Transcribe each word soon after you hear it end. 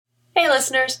Hey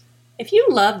listeners, if you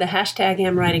love the Hashtag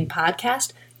 #AmWriting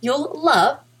podcast, you'll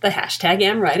love the Hashtag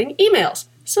 #AmWriting emails.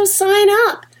 So sign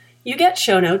up. You get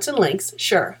show notes and links,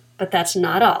 sure, but that's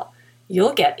not all.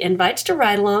 You'll get invites to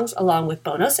ride-alongs along with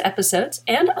bonus episodes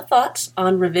and thoughts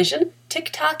on revision,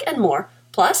 TikTok, and more,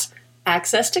 plus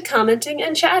access to commenting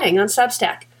and chatting on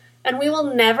Substack. And we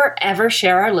will never ever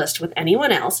share our list with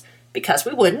anyone else because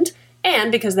we wouldn't,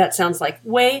 and because that sounds like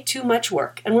way too much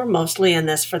work, and we're mostly in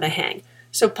this for the hang.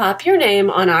 So pop your name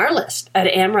on our list at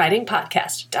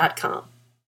amwritingpodcast.com.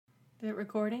 Is it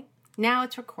recording? Now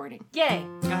it's recording. Yay!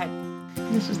 Go ahead.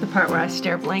 This is the part where I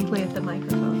stare blankly at the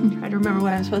microphone. Try to remember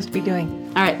what I'm supposed to be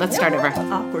doing. All right, let's start over.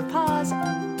 Awkward pause.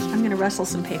 I'm going to rustle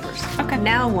some papers. Okay.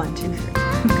 Now 1, 2, 3.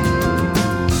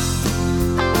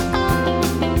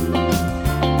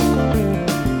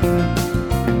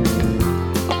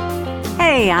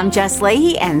 Hey, I'm Jess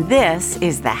Leahy, and this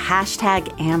is the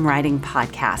Hashtag #AmWriting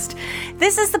podcast.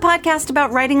 This is the podcast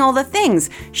about writing all the things.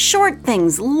 Short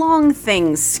things, long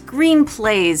things,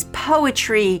 screenplays,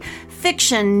 poetry,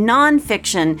 fiction,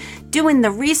 nonfiction, doing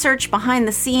the research behind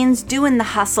the scenes, doing the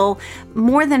hustle.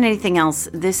 More than anything else,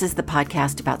 this is the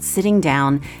podcast about sitting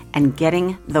down and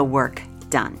getting the work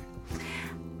done.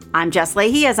 I'm Jess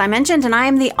Leahy, as I mentioned, and I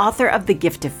am the author of The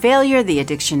Gift of Failure, The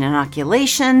Addiction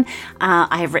Inoculation.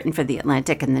 I have written for The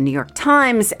Atlantic and The New York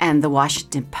Times and The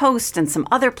Washington Post and some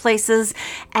other places.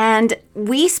 And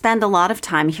we spend a lot of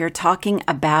time here talking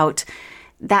about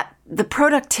the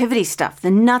productivity stuff, the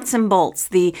nuts and bolts,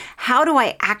 the how do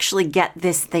I actually get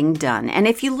this thing done? And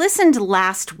if you listened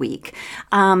last week,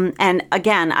 and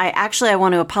again, I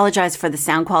want to apologize for the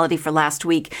sound quality for last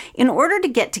week. In order to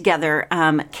get together,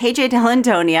 KJ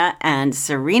Dell'Antonia and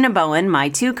Serena Bowen, my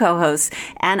two co-hosts,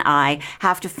 and I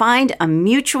have to find a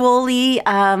mutually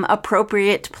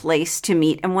appropriate place to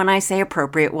meet. And when I say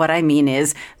appropriate, what I mean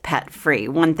is pet-free.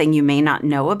 One thing you may not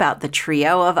know about the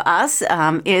trio of us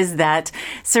is that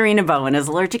Serena Bowen is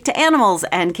allergic to animals,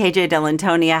 and KJ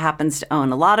Dell'Antonia happens to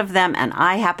own a lot of them, and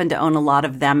I happen to own a lot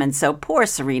of them, and so poor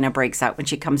Serena breaks out when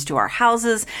she comes to our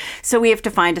houses, so we have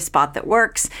to find a spot that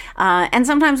works, and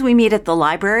sometimes we meet at the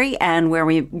library, and where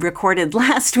we recorded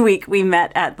last week, we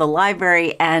met at the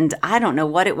library, and I don't know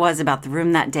what it was about the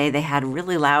room that day. They had a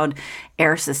really loud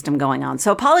air system going on,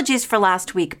 so apologies for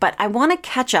last week, but I want to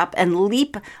catch up and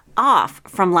leap off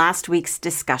from last week's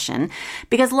discussion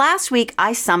because last week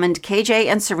I summoned KJ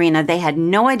and Serena. They had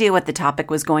no idea what the topic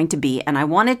was going to be, and I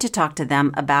wanted to talk to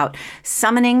them about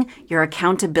summoning your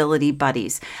accountability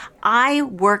buddies. I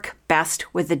work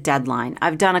best with a deadline.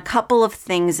 I've done a couple of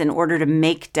things in order to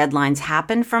make deadlines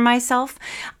happen for myself.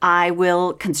 I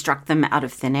will construct them out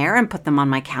of thin air and put them on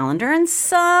my calendar, and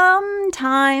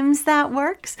sometimes that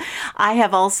works. I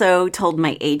have also told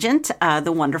my agent,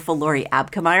 the wonderful Lori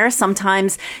Abkemeyer,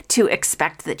 sometimes to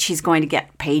expect that she's going to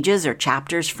get pages or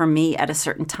chapters from me at a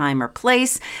certain time or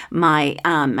place. My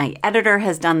editor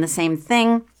has done the same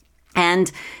thing.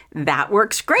 And that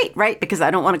works great, right? Because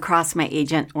I don't want to cross my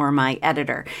agent or my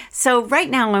editor. So right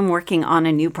now I'm working on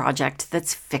a new project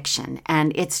that's fiction,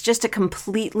 and it's just a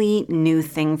completely new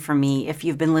thing for me. If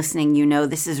you've been listening, you know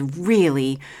this is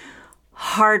really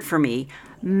hard for me.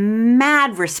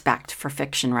 Mad respect for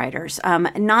fiction writers.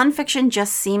 Nonfiction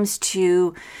just seems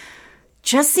to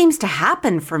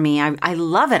happen for me. I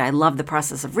love it. I love the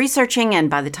process of researching. And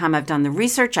by the time I've done the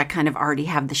research, I kind of already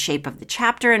have the shape of the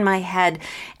chapter in my head.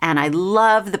 And I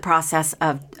love the process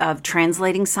of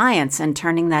translating science and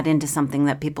turning that into something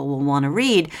that people will want to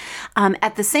read.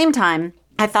 At the same time,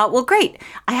 I thought, well, great.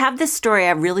 I have this story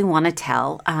I really want to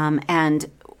tell. And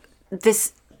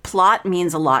this plot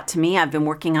means a lot to me. I've been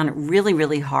working on it really,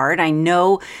 really hard. I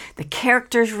know the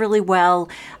characters really well.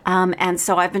 And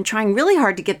so I've been trying really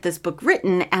hard to get this book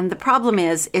written. And the problem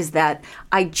is that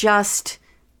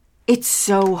it's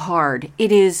so hard.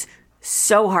 It is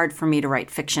so hard for me to write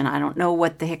fiction. I don't know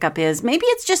what the hiccup is. Maybe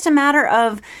it's just a matter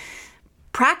of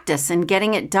practice and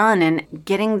getting it done and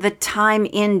getting the time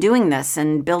in doing this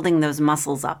and building those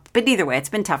muscles up. But either way, it's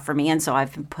been tough for me. And so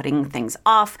I've been putting things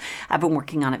off. I've been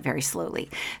working on it very slowly.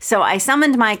 So I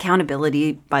summoned my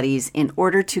accountability buddies in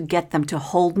order to get them to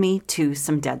hold me to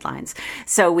some deadlines.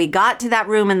 So we got to that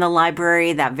room in the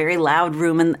library, that very loud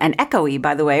room and echoey,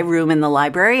 by the way, room in the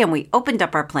library. And we opened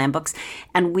up our plan books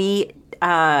and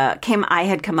I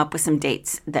had come up with some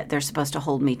dates that they're supposed to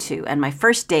hold me to. And my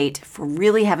first date for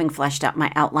really having fleshed out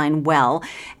my outline well,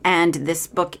 and this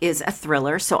book is a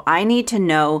thriller, so I need to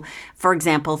know, for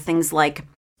example, things like,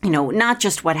 not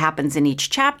just what happens in each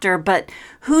chapter, but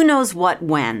who knows what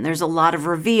when. There's a lot of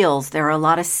reveals. There are a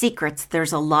lot of secrets.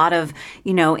 There's a lot of,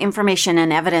 information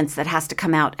and evidence that has to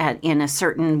come out in a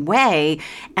certain way.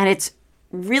 And it's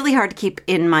really hard to keep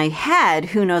in my head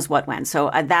who knows what when. So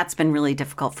that's been really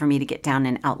difficult for me to get down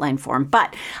in outline form.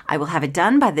 But I will have it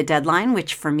done by the deadline,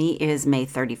 which for me is May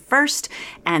 31st.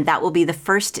 And that will be the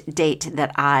first date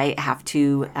that I have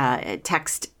to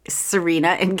text Serena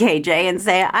and KJ and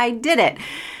say, I did it.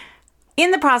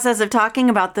 In the process of talking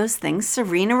about those things,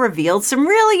 Serena revealed some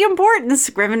really important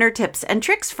Scrivener tips and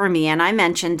tricks for me. And I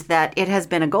mentioned that it has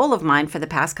been a goal of mine for the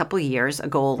past couple of years, a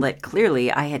goal that clearly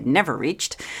I had never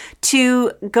reached,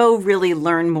 to go really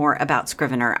learn more about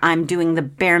Scrivener. I'm doing the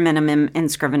bare minimum in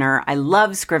Scrivener. I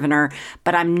love Scrivener,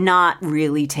 but I'm not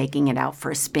really taking it out for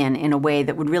a spin in a way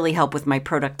that would really help with my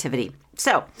productivity.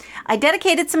 So I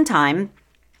dedicated some time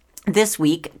this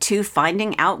week to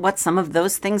finding out what some of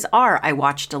those things are. I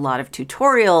watched a lot of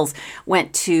tutorials,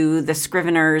 went to the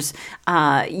Scrivener's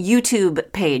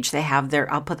YouTube page. They have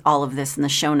their, I'll put all of this in the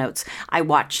show notes. I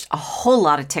watched a whole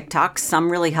lot of TikToks,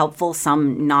 some really helpful,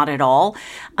 some not at all.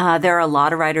 There are a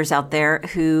lot of writers out there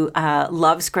who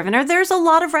love Scrivener. There's a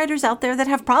lot of writers out there that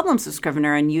have problems with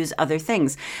Scrivener and use other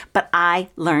things, but I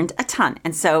learned a ton.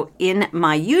 And so in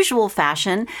my usual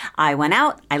fashion, I went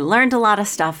out, I learned a lot of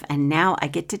stuff, and now I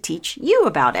get to teach you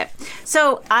about it.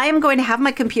 So I am going to have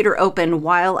my computer open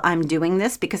while I'm doing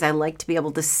this because I like to be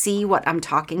able to see what I'm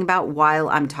talking about while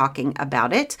I'm talking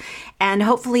about it. And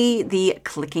hopefully the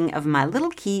clicking of my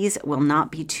little keys will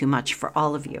not be too much for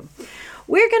all of you.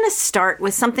 We're going to start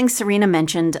with something Serena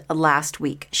mentioned last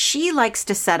week. She likes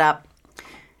to set up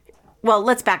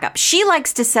let's back up. She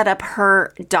likes to set up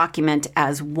her document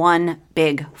as one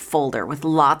big folder with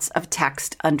lots of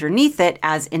text underneath it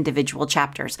as individual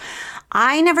chapters.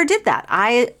 I never did that.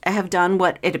 I have done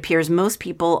what it appears most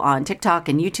people on TikTok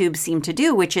and YouTube seem to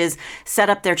do, which is set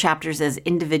up their chapters as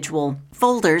individual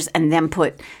folders and then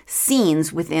put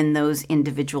scenes within those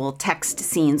individual text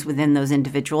scenes within those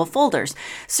individual folders.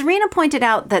 Serena pointed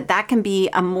out that that can be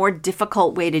a more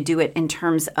difficult way to do it in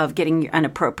terms of getting an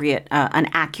appropriate, an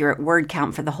accurate word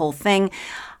count for the whole thing.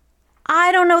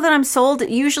 I don't know that I'm sold.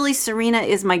 Usually Serena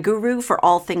is my guru for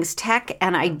all things tech,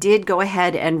 and I did go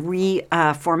ahead and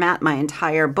reformat my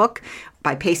entire book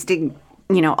by pasting,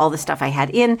 all the stuff I had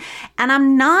in, and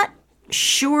I'm not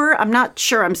sure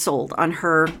I'm sold on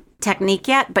her technique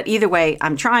yet, but either way,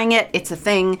 I'm trying it. It's a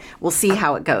thing. We'll see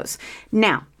how it goes.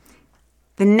 Now,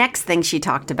 the next thing she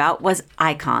talked about was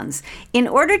icons. In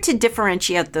order to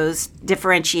differentiate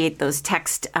those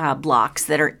text blocks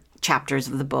that are chapters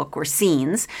of the book or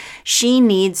scenes, she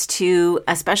needs to,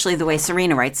 especially the way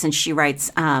Serena writes, since she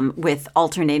writes with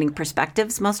alternating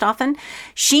perspectives most often,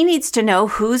 she needs to know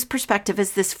whose perspective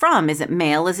is this from? Is it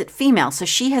male? Is it female? So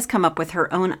she has come up with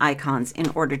her own icons in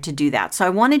order to do that. So I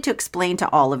wanted to explain to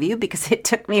all of you, because it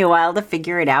took me a while to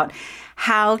figure it out,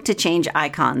 how to change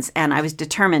icons. And I was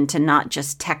determined to not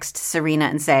just text Serena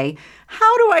and say,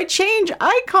 how do I change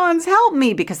icons? Help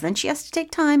me. Because then she has to take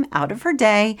time out of her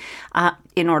day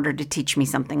in order to teach me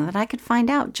something that I could find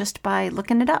out just by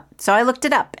looking it up. So I looked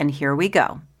it up, and here we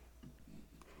go.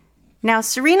 Now,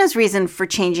 Serena's reason for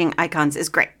changing icons is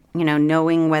great.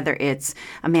 Knowing whether it's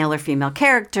a male or female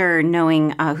character,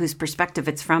 knowing whose perspective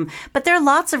it's from. But there are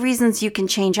lots of reasons you can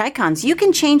change icons. You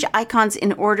can change icons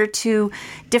in order to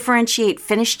differentiate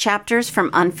finished chapters from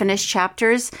unfinished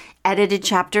chapters, edited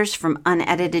chapters from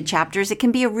unedited chapters. It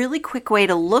can be a really quick way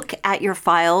to look at your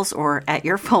files or at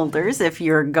your folders, if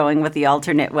you're going with the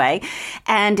alternate way,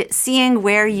 and seeing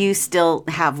where you still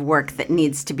have work that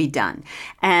needs to be done.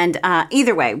 And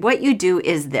either way, what you do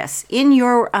is this.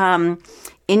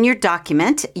 In your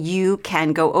document, you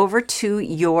can go over to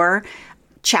your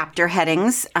chapter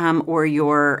headings or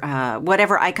your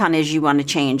whatever icon is you want to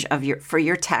change for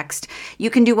your text. You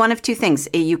can do one of two things.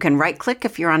 You can right-click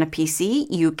if you're on a PC.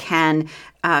 You can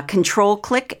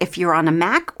control-click if you're on a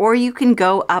Mac, or you can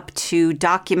go up to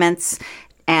Documents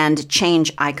and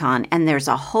change icon. And there's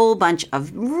a whole bunch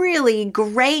of really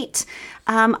great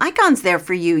icons there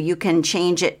for you. You can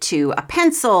change it to a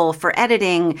pencil for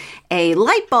editing, a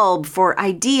light bulb for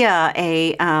idea,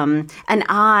 an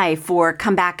eye for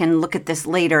come back and look at this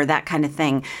later, that kind of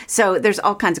thing. So there's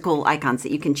all kinds of cool icons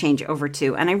that you can change over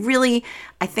to. And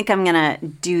I think I'm going to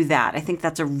do that. I think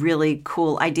that's a really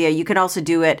cool idea. You could also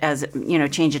do it as,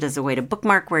 change it as a way to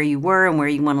bookmark where you were and where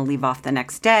you want to leave off the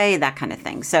next day, that kind of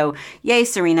thing. So yay,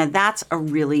 Serena, that's a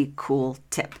really cool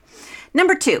tip.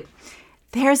 Number 2.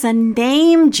 There's a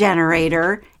name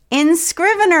generator in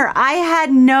Scrivener. I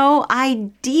had no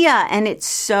idea, and it's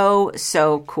so,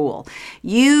 so cool.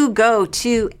 You go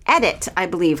to Edit, I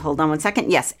believe. Hold on one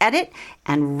second. Yes, Edit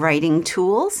and Writing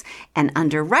Tools. And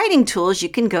under Writing Tools, you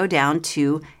can go down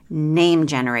to Name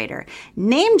Generator.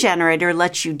 Name Generator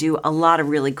lets you do a lot of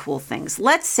really cool things.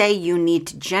 Let's say you need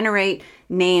to generate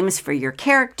names for your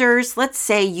characters. Let's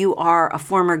say you are a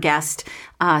former guest,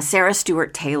 Sarah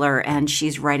Stewart Taylor, and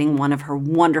she's writing one of her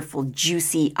wonderful,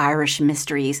 juicy Irish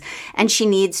mysteries, and she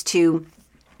needs to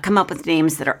come up with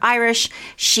names that are Irish.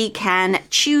 She can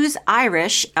choose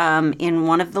Irish in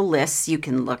one of the lists. You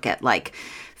can look at like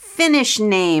Finnish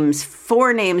names,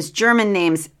 forenames, German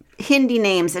names, Hindi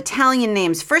names, Italian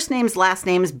names, first names, last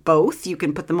names, both. You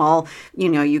can put them all,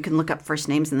 you can look up first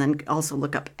names and then also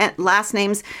look up last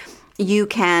names. You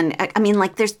can,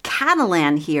 there's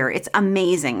Catalan here. It's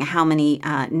amazing how many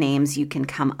names you can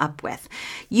come up with.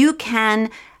 You can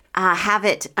have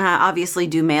it obviously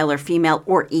do male or female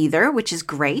or either, which is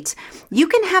great. You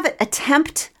can have it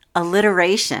attempt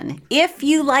alliteration. If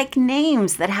you like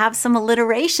names that have some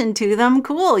alliteration to them,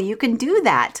 cool, you can do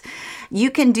that. You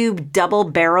can do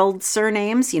double-barreled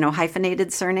surnames,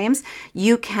 hyphenated surnames.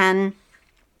 You can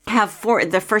have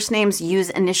the first names use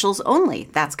initials only.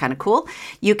 That's kind of cool.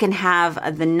 You can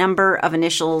have the number of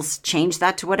initials, change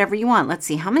that to whatever you want. Let's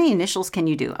see, how many initials can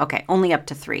you do? Okay, only up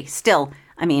to 3. Still,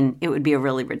 it would be a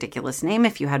really ridiculous name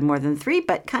if you had more than 3,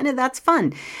 but kind of that's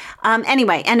fun.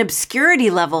 Anyway, an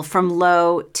obscurity level from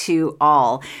low to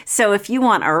all. So if you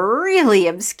want a really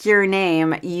obscure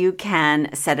name, you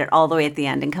can set it all the way at the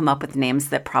end and come up with names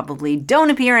that probably don't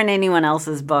appear in anyone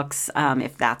else's books,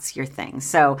 if that's your thing.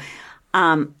 So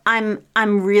I'm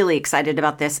really excited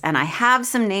about this, and I have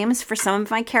some names for some of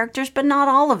my characters, but not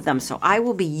all of them. So I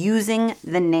will be using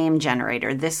the name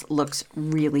generator. This looks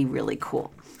really, really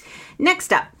cool.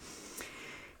 Next up,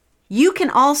 you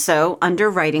can also, under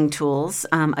Writing Tools,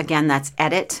 again, that's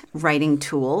Edit, Writing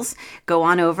Tools, go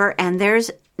on over, and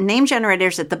there's name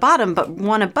generators at the bottom, but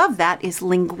one above that is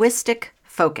Linguistic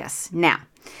Focus. Now,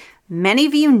 many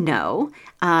of you know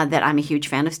that I'm a huge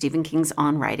fan of Stephen King's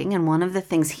On Writing, and one of the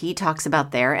things he talks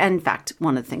about there, and in fact,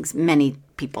 one of the things many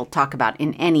people talk about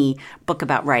in any book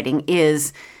about writing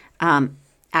is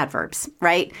adverbs,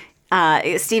 right?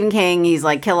 Stephen King, he's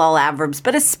like, kill all adverbs,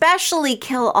 but especially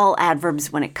kill all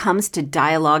adverbs when it comes to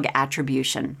dialogue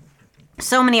attribution.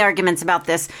 So many arguments about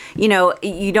this. You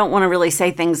don't want to really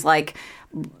say things like,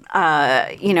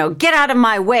 get out of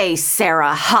my way,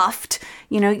 Sarah huffed.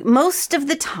 Most of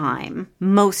the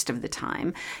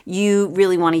time, you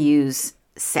really want to use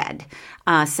said.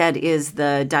 Said is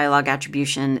the dialogue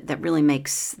attribution that really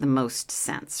makes the most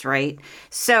sense, right?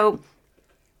 So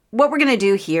what we're going to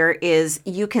do here is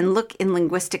you can look in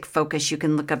Linguistic Focus, you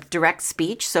can look up direct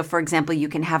speech. So for example, you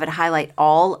can have it highlight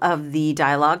all of the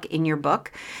dialogue in your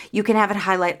book. You can have it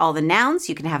highlight all the nouns.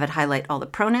 You can have it highlight all the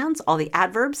pronouns, all the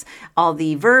adverbs, all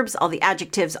the verbs, all the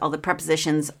adjectives, all the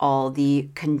prepositions, all the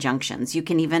conjunctions. You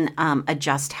can even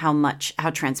adjust how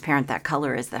transparent that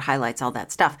color is that highlights all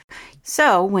that stuff.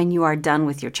 So when you are done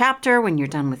with your chapter, when you're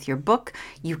done with your book,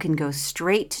 you can go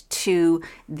straight to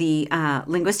the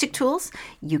linguistic tools.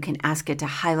 You can ask it to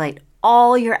highlight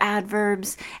all your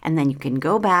adverbs, and then you can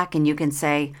go back and you can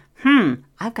say,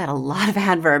 I've got a lot of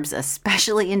adverbs,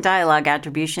 especially in dialogue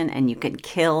attribution, and you can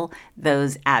kill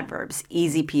those adverbs.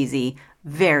 Easy peasy,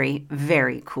 very,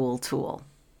 very cool tool.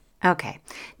 Okay,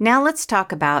 now let's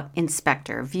talk about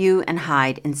Inspector, View and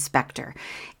Hide Inspector.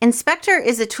 Inspector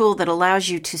is a tool that allows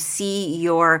you to see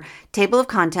your table of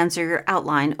contents or your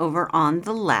outline over on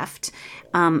the left.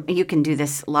 You can do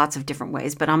this lots of different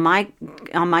ways, but on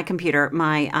my computer,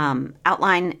 my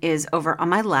outline is over on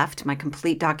my left, my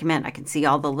complete document. I can see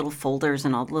all the little folders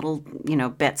and all the little,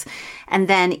 bits. And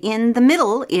then in the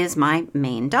middle is my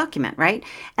main document, right?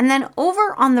 And then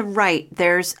over on the right,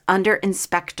 there's under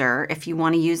Inspector. If you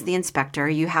want to use the Inspector,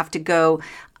 you have to go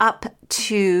up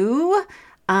to,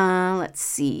 let's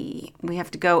see, we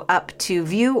have to go up to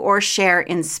View or Share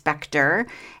Inspector.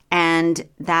 And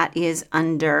that is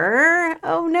under,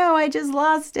 oh no, I just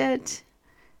lost it.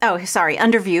 Oh, sorry,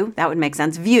 under View, that would make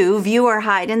sense. View or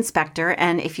Hide Inspector.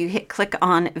 And if you click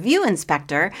on View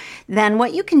Inspector, then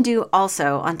what you can do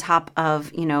also on top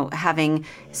of, having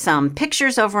some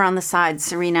pictures over on the side.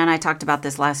 Serena and I talked about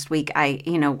this last week. I,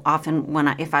 often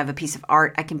if I have a piece of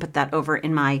art, I can put that over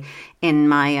in my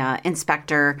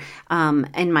Inspector,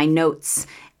 in my notes.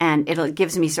 And it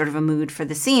gives me sort of a mood for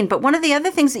the scene. But one of the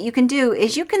other things that you can do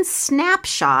is you can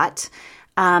snapshot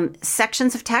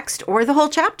sections of text or the whole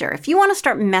chapter. If you want to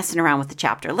start messing around with the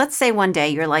chapter, let's say one day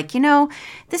you're like,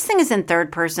 this thing is in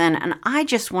third person and I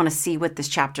just want to see what this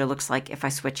chapter looks like if I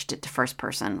switched it to first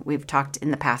person. We've talked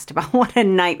in the past about what a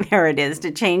nightmare it is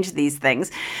to change these things.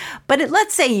 But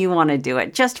let's say you want to do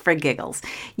it just for giggles.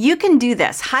 You can do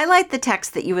this. Highlight the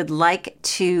text that you would like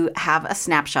to have a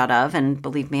snapshot of. And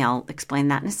believe me, I'll explain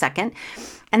that in a second.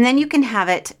 And then you can have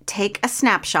it take a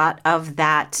snapshot of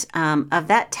that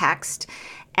text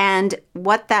And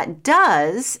what that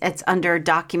does, it's under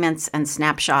Documents and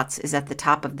Snapshots, is at the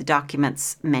top of the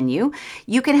Documents menu.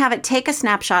 You can have it take a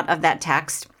snapshot of that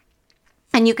text,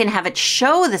 and you can have it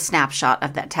show the snapshot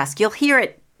of that text. You'll hear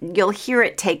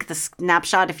it take the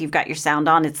snapshot if you've got your sound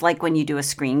on. It's like when you do a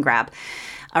screen grab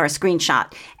or a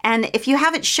screenshot. And if you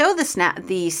have it show the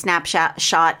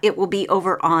snapshot, it will be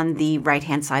over on the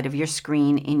right-hand side of your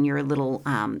screen in your little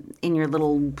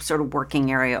sort of working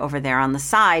area over there on the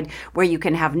side, where you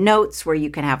can have notes, where you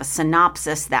can have a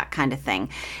synopsis, that kind of thing.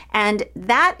 And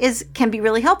that can be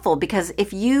really helpful, because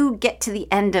if you get to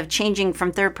the end of changing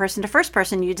from third person to first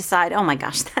person, you decide, oh my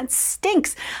gosh, that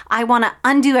stinks. I want to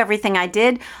undo everything I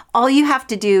did. All you have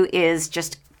to do is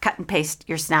just cut and paste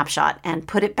your snapshot and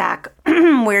put it back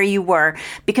where you were,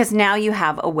 because now you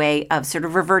have a way of sort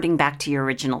of reverting back to your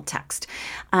original text.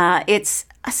 It's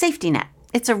a safety net.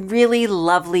 It's a really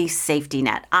lovely safety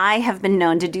net. I have been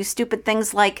known to do stupid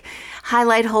things like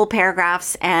highlight whole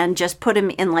paragraphs and just put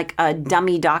them in like a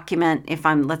dummy document.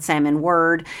 Let's say I'm in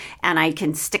Word, and I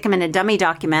can stick them in a dummy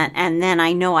document, and then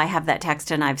I know I have that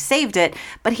text and I've saved it.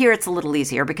 But here it's a little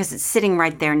easier because it's sitting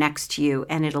right there next to you,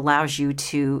 and it allows you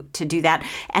to do that.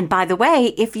 And by the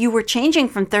way, if you were changing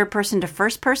from third person to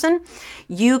first person,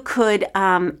 you could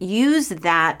use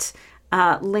that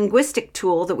linguistic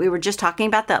tool that we were just talking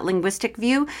about, that linguistic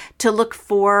view, to look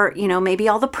for, maybe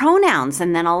all the pronouns.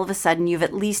 And then all of a sudden you've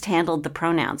at least handled the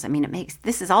pronouns. I mean,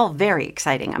 this is all very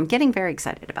exciting. I'm getting very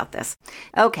excited about this.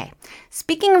 Okay.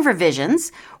 Speaking of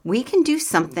revisions, we can do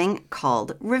something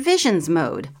called revisions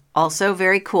mode. Also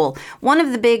very cool. One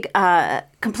of the big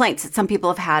complaints that some people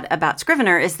have had about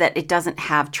Scrivener is that it doesn't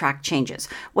have track changes.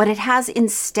 What it has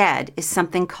instead is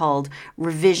something called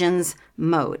revisions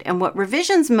mode. And what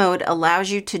revisions mode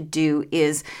allows you to do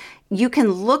is you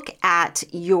can look at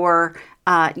your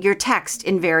text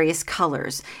in various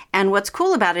colors. And what's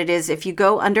cool about it is if you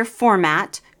go under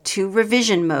Format to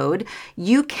Revision mode,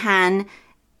 you can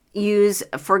use,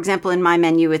 for example, in my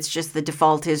menu, it's just the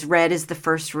default is red is the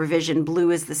first revision, blue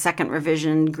is the second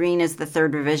revision, green is the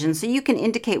third revision. So you can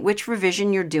indicate which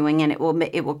revision you're doing, and it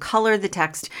will color the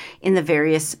text in the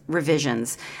various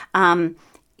revisions.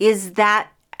 Is that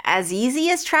as easy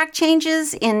as track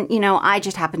changes? I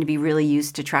just happen to be really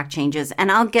used to track changes,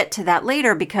 and I'll get to that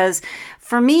later, because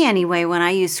for me anyway, when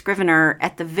I use Scrivener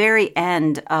at the very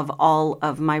end of all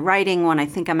of my writing, when I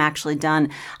think I'm actually done,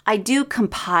 I do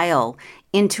compile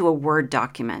into a Word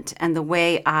document. And the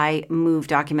way I move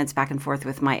documents back and forth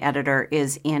with my editor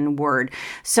is in Word.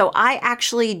 So I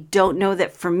actually don't know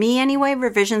that, for me anyway,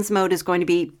 revisions mode is going to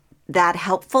be that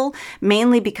helpful,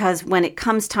 mainly because when it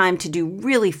comes time to do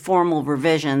really formal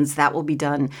revisions, that will be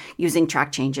done using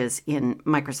track changes in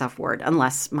Microsoft Word,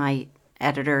 unless my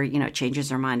editor, changes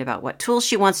her mind about what tools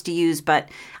she wants to use. But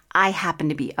I happen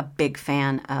to be a big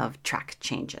fan of track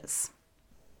changes.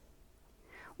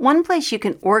 One place you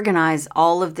can organize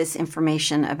all of this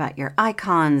information about your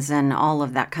icons and all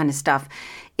of that kind of stuff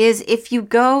is if you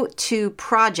go to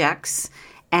Projects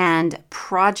and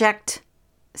Project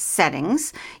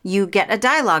Settings, you get a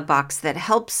dialog box that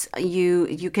helps you.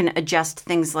 You can adjust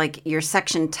things like your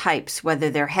section types, whether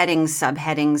they're headings,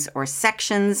 subheadings, or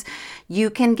sections. You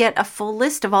can get a full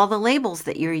list of all the labels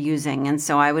that you're using. And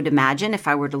so I would imagine if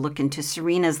I were to look into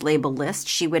Serena's label list,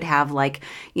 she would have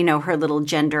her little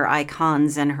gender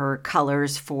icons and her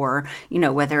colors for,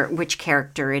 which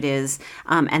character it is,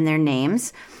 and their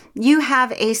names. You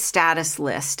have a status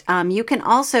list. You can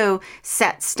also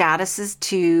set statuses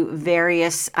to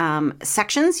various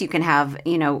sections. You can have,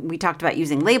 we talked about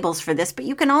using labels for this, but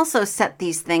you can also set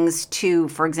these things to,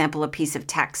 for example, a piece of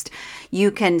text.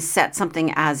 You can set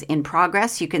something as in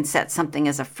progress. You can set something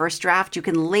as a first draft. You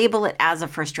can label it as a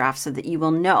first draft so that you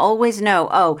will always know,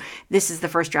 oh, this is the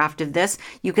first draft of this.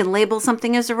 You can label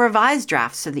something as a revised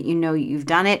draft so that you know you've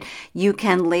done it. You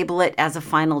can label it as a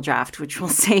final draft, which will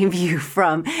save you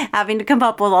from having to come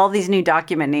up with all these new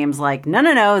document names like,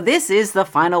 no, this is the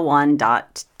final one,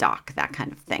 doc, that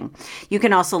kind of thing. You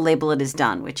can also label it as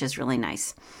done, which is really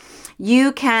nice.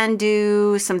 You can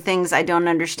do some things I don't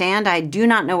understand. I do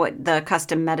not know what the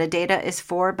custom metadata is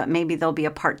for, but maybe there'll be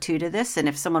a part 2 to this. And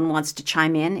if someone wants to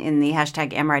chime in the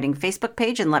 #AmWriting Facebook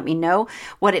page and let me know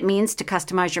what it means to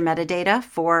customize your metadata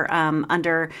for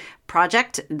under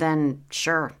project, then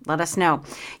sure, let us know.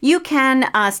 You can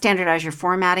standardize your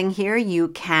formatting here. You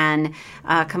can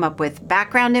come up with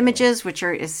background images, which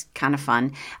is kind of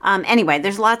fun. Anyway,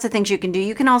 there's lots of things you can do.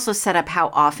 You can also set up how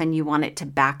often you want it to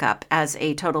back up. As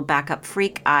a total backup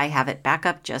freak, I have it back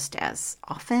up just as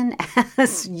often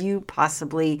as you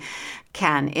possibly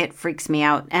can. It freaks me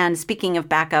out. And speaking of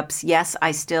backups, yes,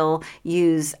 I still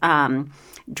use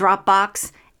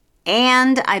Dropbox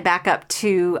and I back up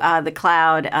to the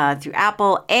cloud through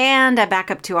Apple, and I back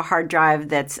up to a hard drive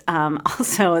that's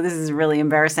also, this is really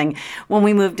embarrassing. When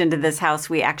we moved into this house,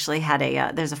 we actually had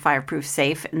there's a fireproof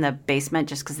safe in the basement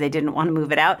just because they didn't want to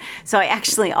move it out. So I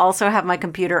actually also have my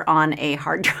computer on a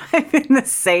hard drive in the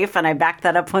safe, and I back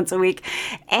that up once a week.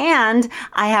 And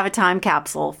I have a time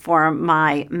capsule for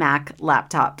my Mac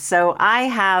laptop. So I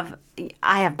have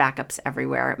backups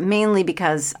everywhere, mainly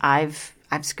because I've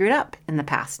screwed up in the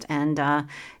past. And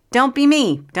don't be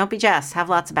me. Don't be Jess. Have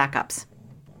lots of backups.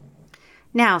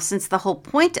 Now, since the whole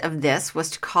point of this was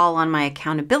to call on my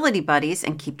accountability buddies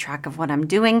and keep track of what I'm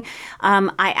doing,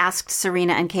 I asked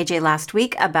Serena and KJ last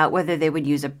week about whether they would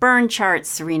use a burn chart.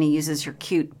 Serena uses her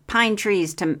cute pine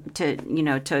trees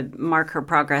to mark her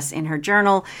progress in her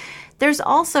journal. There's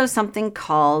also something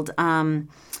called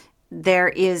there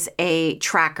is a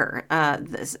tracker.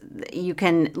 You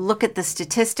can look at the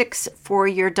statistics for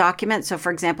your document. So,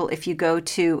 for example, if you go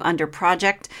to under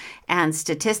project and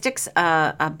statistics,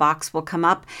 a box will come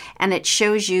up and it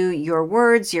shows you your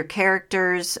words, your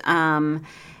characters,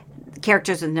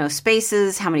 characters with no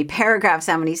spaces, how many paragraphs,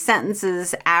 how many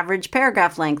sentences, average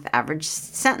paragraph length, average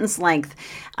sentence length,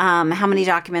 how many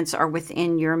documents are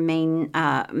within your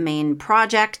main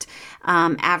project,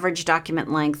 average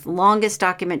document length, longest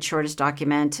document, shortest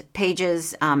document,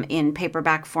 pages in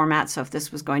paperback format. So if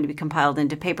this was going to be compiled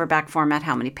into paperback format,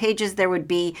 how many pages there would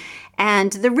be,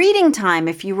 and the reading time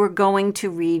if you were going to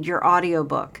read your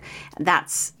audiobook.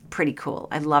 That's pretty cool.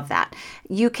 I love that.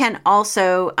 You can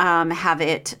also have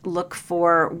it look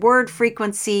for word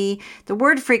frequency. The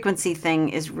word frequency thing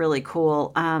is really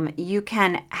cool. You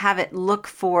can have it look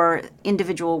for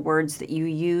individual words that you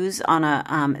use on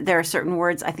there are certain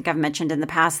words I think I've mentioned in the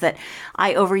past that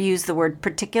I overuse the word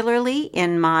particularly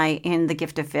in the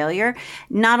Gift of Failure.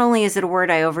 Not only is it a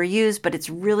word I overuse, but it's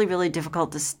really, really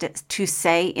difficult to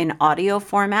say in audio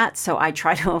format. So I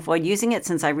try to avoid using it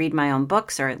since I read my own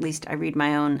books, or at least I read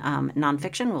my own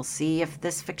nonfiction. We'll see if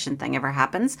this fiction thing ever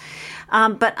happens.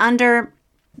 But under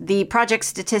the project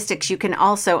statistics, you can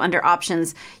also, under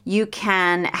options, you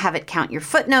can have it count your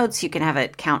footnotes. You can have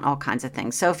it count all kinds of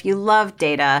things. So if you love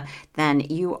data, then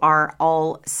you are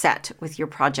all set with your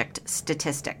project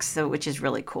statistics, which is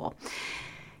really cool.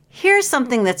 Here's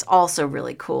something that's also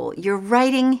really cool. Your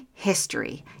writing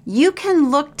history. You can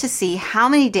look to see how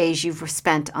many days you've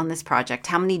spent on this project,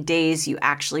 how many days you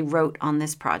actually wrote on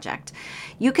this project.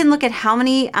 You can look at how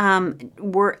many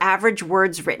average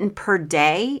words written per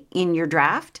day in your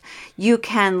draft. You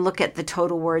can look at the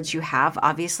total words you have,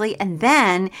 obviously, and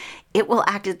then it will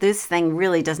act as this thing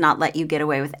really does not let you get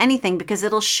away with anything because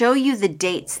it'll show you the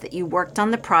dates that you worked on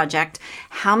the project,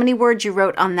 how many words you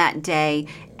wrote on that day,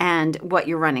 and what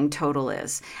your running total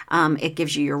is. It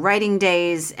gives you your writing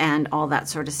days and all that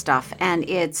sort of stuff. And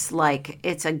it's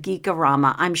a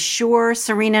geekorama. I'm sure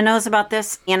Serena knows about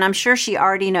this, and I'm sure she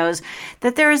already knows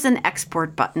that there is an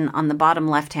export button on the bottom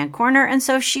left-hand corner. And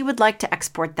so if she would like to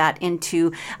export that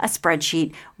into a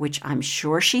spreadsheet, which I'm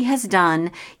sure she has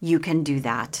done, you can do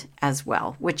that as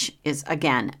well, which is,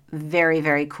 again, very,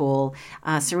 very cool.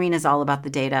 Serena's all about the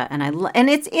data, and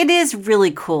it is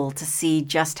really cool to see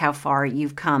just how far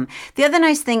you've come. The other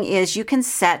nice thing is you can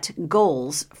set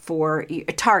goals for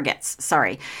targets.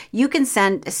 Sorry, you can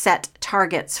set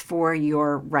targets for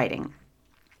your writing.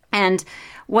 And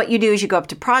what you do is you go up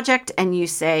to project and you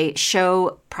say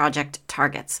show project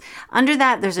targets. Under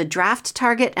that, there's a draft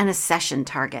target and a session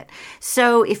target.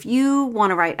 So if you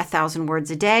want to write 1,000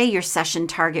 words a day, your session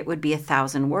target would be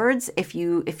 1,000 words. If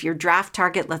your draft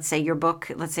target, let's say you're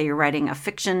writing a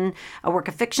work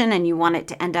of fiction, and you want it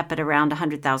to end up at around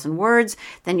 100,000 words,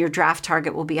 then your draft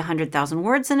target will be 100,000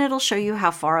 words, and it'll show you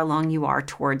how far along you are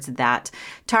towards that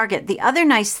target. The other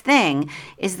nice thing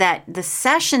is that the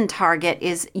session target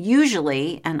is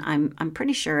usually, and I'm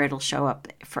pretty sure it'll show up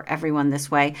for everyone this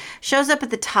way, shows up at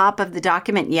the top of the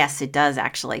document. Yes, it does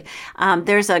actually.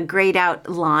 There's a grayed out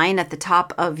line at the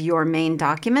top of your main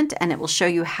document, and it will show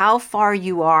you how far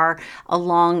you are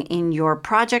along in your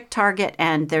project target.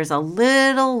 And there's a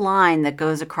little line that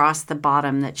goes across the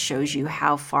bottom that shows you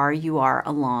how far you are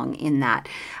along in that.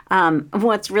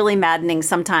 What's really maddening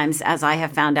sometimes, as I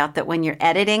have found out, that when you're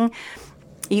editing,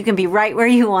 you can be right where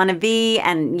you want to be,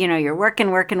 and you're working,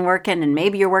 and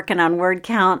maybe you're working on word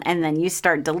count, and then you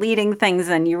start deleting things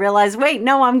and you realize, wait,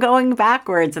 no, I'm going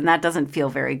backwards, and that doesn't feel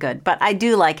very good. But I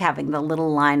do like having the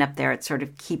little line up there. It sort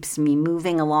of keeps me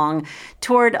moving along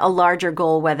toward a larger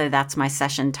goal, whether that's my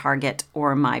session target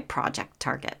or my project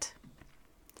target.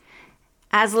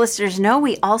 As listeners know,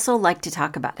 we also like to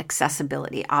talk about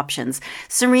accessibility options.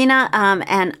 Serena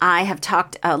and I have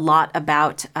talked a lot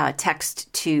about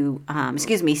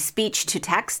speech to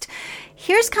text.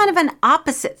 Here's kind of an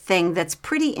opposite thing that's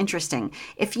pretty interesting.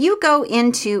 If you go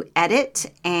into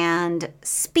Edit and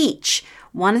Speech,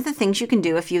 one of the things you can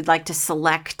do if you'd like to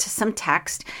select some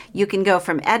text, you can go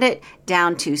from Edit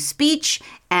down to Speech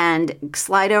and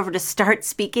slide over to Start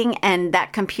Speaking, and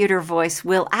that computer voice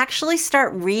will actually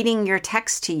start reading your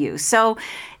text to you. So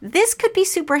this could be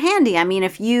super handy. I mean,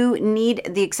 if you need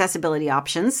the accessibility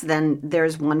options, then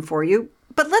there's one for you.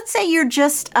 But let's say you're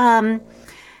just,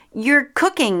 you're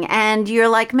cooking and you're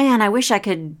like, man, I wish I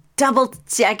could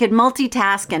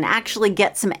multitask and actually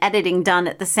get some editing done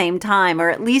at the same time, or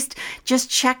at least just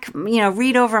check,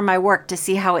 read over my work to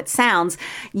see how it sounds.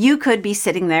 You could be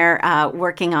sitting there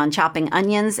working on chopping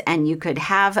onions, and you could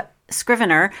have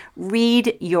Scrivener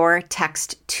read your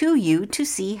text to you to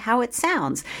see how it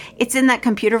sounds. It's in that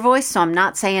computer voice, so I'm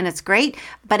not saying it's great,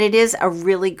 but it is a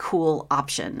really cool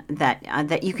option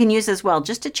that you can use as well,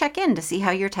 just to check in to see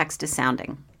how your text is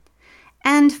sounding.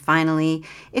 And finally,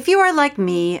 if you are like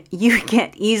me, you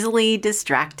get easily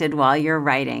distracted while you're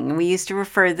writing. We used to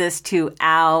refer this to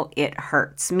ow, it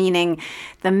hurts, meaning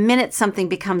the minute something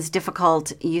becomes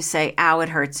difficult, you say, ow, it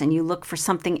hurts, and you look for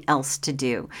something else to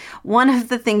do. One of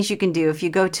the things you can do, if you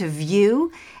go to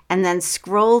View and then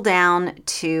scroll down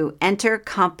to Enter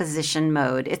Composition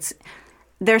Mode,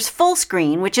 there's full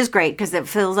screen, which is great because it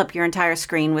fills up your entire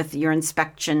screen with your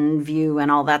inspection view and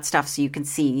all that stuff, so you can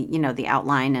see, the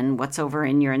outline and what's over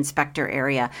in your inspector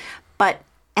area. But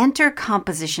Enter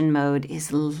Composition Mode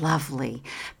is lovely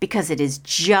because it is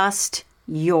just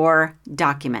your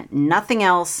document, nothing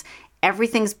else.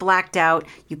 Everything's blacked out.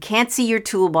 You can't see your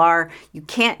toolbar. You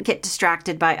can't get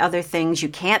distracted by other things. You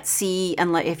can't see,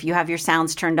 unless if you have your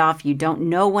sounds turned off, you don't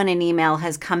know when an email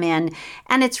has come in.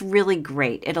 And it's really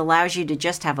great. It allows you to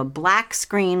just have a black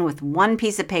screen with one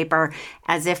piece of paper,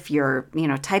 as if you're,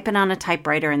 typing on a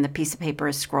typewriter and the piece of paper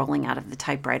is scrolling out of the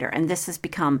typewriter. And this has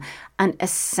become an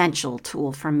essential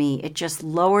tool for me. It just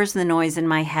lowers the noise in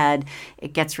my head.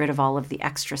 It gets rid of all of the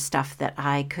extra stuff that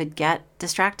I could get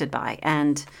distracted by.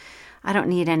 And I don't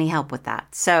need any help with that.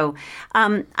 So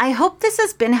I hope this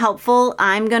has been helpful.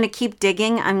 I'm going to keep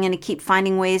digging. I'm going to keep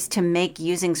finding ways to make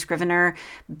using Scrivener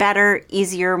better,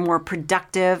 easier, more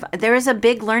productive. There is a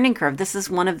big learning curve. This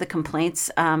is one of the complaints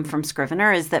from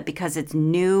Scrivener, is that because it's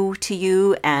new to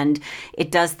you and it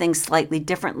does things slightly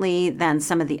differently than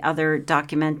some of the other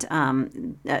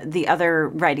the other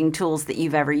writing tools that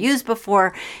you've ever used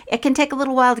before, it can take a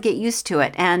little while to get used to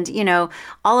it. And,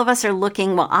 all of us are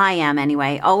looking, well, I am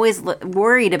anyway, always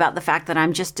worried about the fact that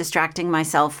I'm just distracting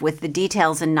myself with the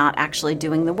details and not actually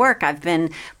doing the work. I've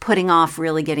been putting off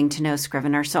really getting to know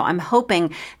Scrivener. So I'm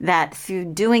hoping that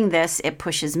through doing this, it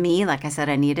pushes me, like I said,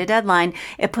 I need a deadline.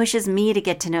 It pushes me to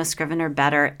get to know Scrivener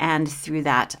better. And through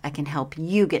that, I can help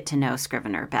you get to know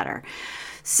Scrivener better.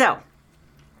 So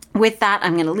with that,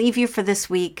 I'm going to leave you for this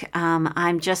week.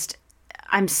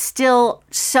 I'm still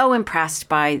so impressed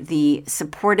by the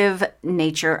supportive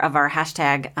nature of our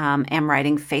hashtag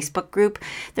 #AmWriting Facebook group.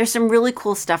 There's some really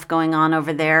cool stuff going on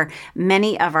over there.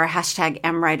 Many of our hashtag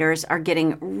 #AmWriters are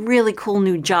getting really cool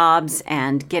new jobs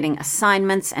and getting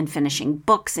assignments and finishing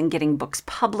books and getting books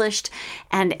published.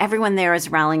 And everyone there is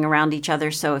rallying around each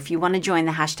other. So if you want to join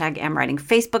the hashtag #AmWriting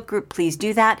Facebook group, please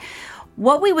do that.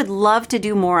 What we would love to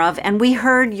do more of, and we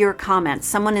heard your comments.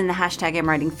 Someone in the hashtag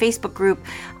 #AmWriting Facebook group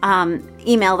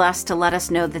emailed us to let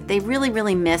us know that they really,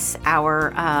 really miss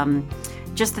our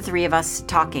just the three of us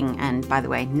talking. And by the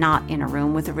way, not in a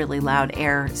room with a really loud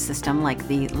air system like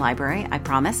the library, I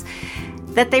promise.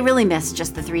 That they really miss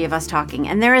just the three of us talking.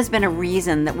 And there has been a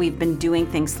reason that we've been doing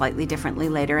things slightly differently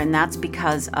later, and that's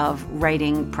because of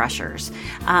writing pressures.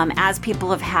 As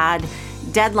people have had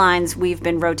deadlines, we've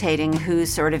been rotating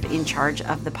who's sort of in charge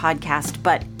of the podcast,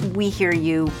 but we hear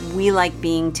you. We like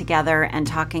being together and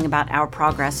talking about our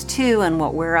progress too, and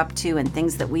what we're up to and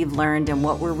things that we've learned and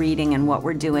what we're reading and what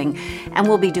we're doing. And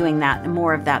we'll be doing that,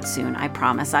 more of that soon, I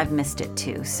promise. I've missed it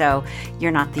too, so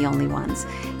you're not the only ones.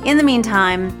 In the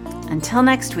meantime, until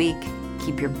next week,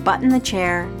 keep your butt in the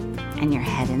chair and your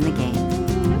head in the game.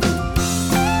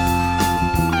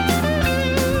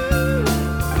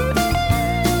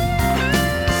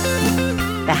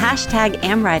 The hashtag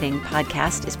 #AmWriting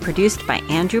podcast is produced by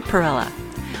Andrew Perella.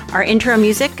 Our intro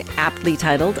music, aptly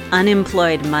titled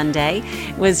Unemployed Monday,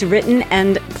 was written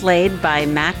and played by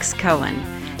Max Cohen.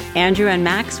 Andrew and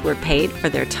Max were paid for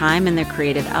their time and their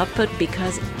creative output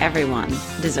because everyone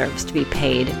deserves to be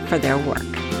paid for their work.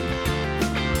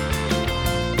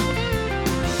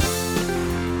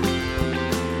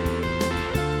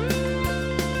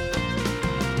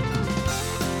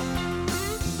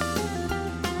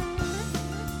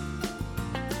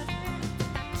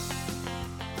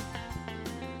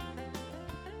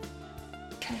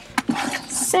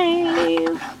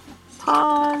 Save.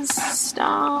 Pause.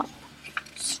 Stop.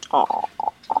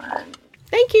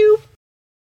 Thank you.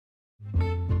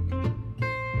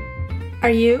 Are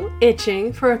you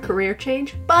itching for a career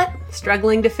change, but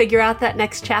struggling to figure out that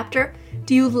next chapter?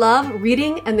 Do you love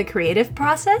reading and the creative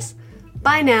process?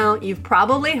 By now, you've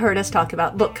probably heard us talk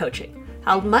about book coaching,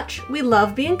 how much we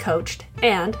love being coached,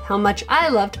 and how much I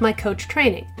loved my coach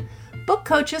training. Book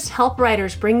coaches help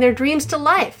writers bring their dreams to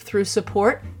life through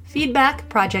support, feedback,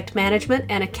 project management,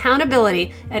 and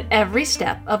accountability at every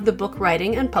step of the book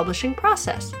writing and publishing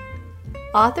process.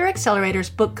 Author Accelerator's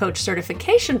Book Coach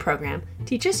Certification Program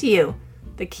teaches you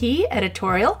the key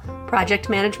editorial, project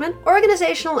management,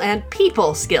 organizational, and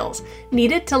people skills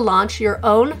needed to launch your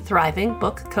own thriving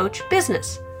book coach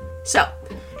business. So,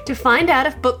 to find out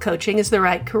if book coaching is the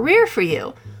right career for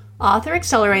you, Author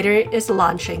Accelerator is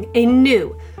launching a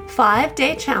new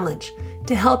 5-day challenge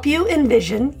to help you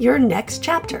envision your next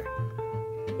chapter.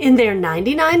 In their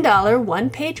 $99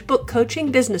 one-page book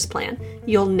coaching business plan,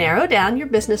 you'll narrow down your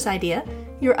business idea,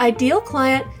 your ideal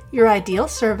client, your ideal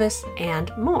service,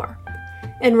 and more.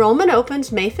 Enrollment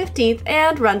opens May 15th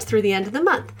and runs through the end of the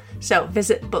month. So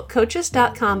visit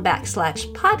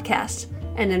bookcoaches.com/podcasts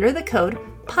and enter the code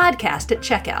PODCAST at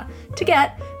checkout to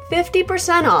get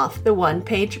 50% off the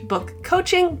one-page book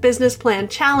coaching business plan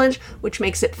challenge, which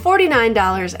makes it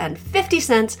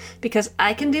 $49.50 because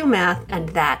I can do math and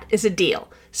that is a deal.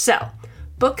 So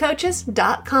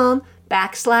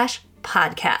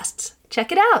bookcoaches.com/podcasts.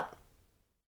 Check it out.